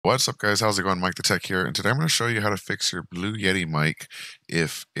What's up, guys? How's it going? MikeTheTech here, and today I'm going to show you how to fix your Blue Yeti mic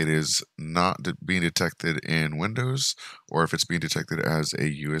if it is not being detected in Windows or if it's being detected as a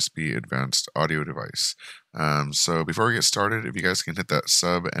USB advanced audio device. So before we get started, if you guys can hit that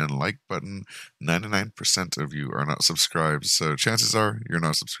sub and like button, 99% of you are not subscribed, so chances are you're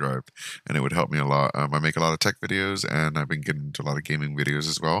not subscribed, and it would help me a lot. I make a lot of tech videos, and I've been getting into a lot of gaming videos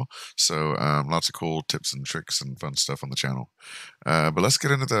as well, so lots of cool tips and tricks and fun stuff on the channel. But let's get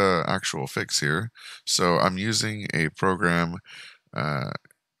into the actual fix here. So I'm using a program,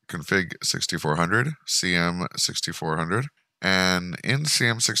 config 6400, CM6400, and in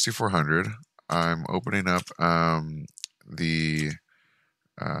CM6400, I'm opening up the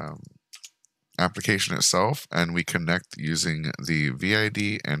application itself, and we connect using the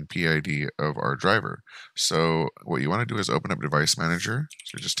VID and PID of our driver. So what you want to do is open up Device Manager.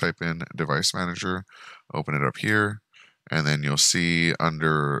 So just type in Device Manager, open it up here, and then you'll see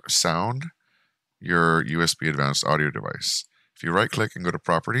under Sound your USB Advanced Audio device. If you right click and go to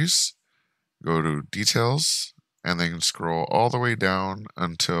Properties, go to Details, and then scroll all the way down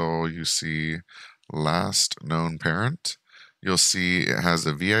until you see Last Known Parent. You'll see it has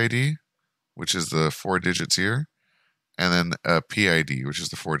a VID, which is the 4 digits here, and then a PID, which is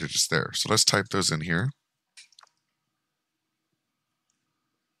the 4 digits there. So let's type those in here.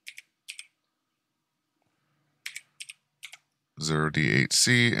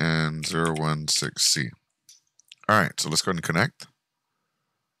 (0D8C) and (016C). All right, so let's go ahead and connect.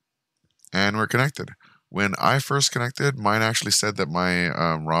 And we're connected. When I first connected, mine actually said that my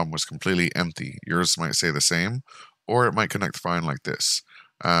ROM was completely empty. Yours might say the same, or it might connect fine like this.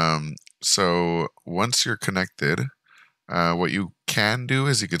 So once you're connected, what you can do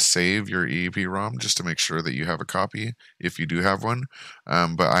is you could save your EEPROM just to make sure that you have a copy if you do have one.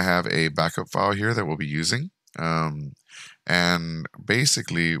 But I have a backup file here that we'll be using. And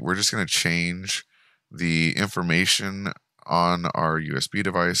basically, we're just going to change the information on our USB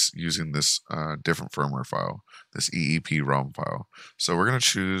device using this different firmware file, this EEPROM file. So we're going to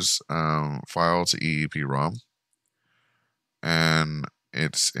choose File to EEPROM, and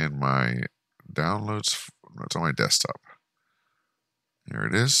it's in my downloads. It's on my desktop. Here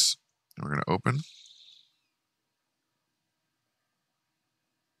it is. And we're going to open.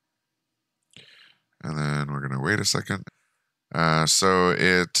 And then we're going to wait a second. So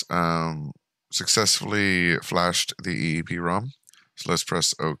it successfully flashed the EEPROM. So let's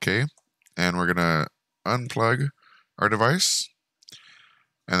press OK. And we're going to unplug our device.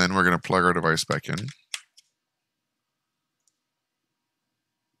 And then we're going to plug our device back in.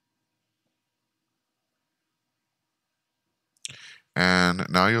 And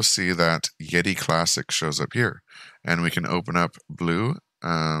now you'll see that Yeti Classic shows up here. And we can open up Blue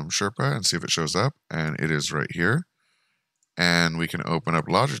Sherpa and see if it shows up. And it is right here. And we can open up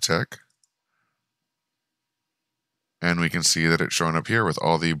Logitech. And we can see that it's showing up here with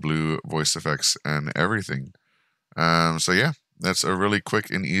all the blue voice effects and everything. So yeah, that's a really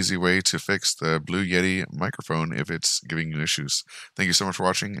quick and easy way to fix the Blue Yeti microphone if it's giving you issues. Thank you so much for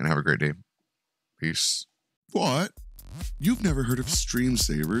watching, and have a great day. Peace. What? You've never heard of Stream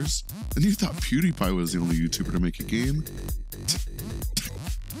Savers? And you thought PewDiePie was the only YouTuber to make a game?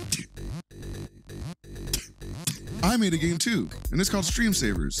 I made a game too, and it's called Stream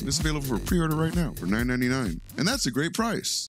Savers, and it's available for pre-order right now for $9.99, and that's a great price.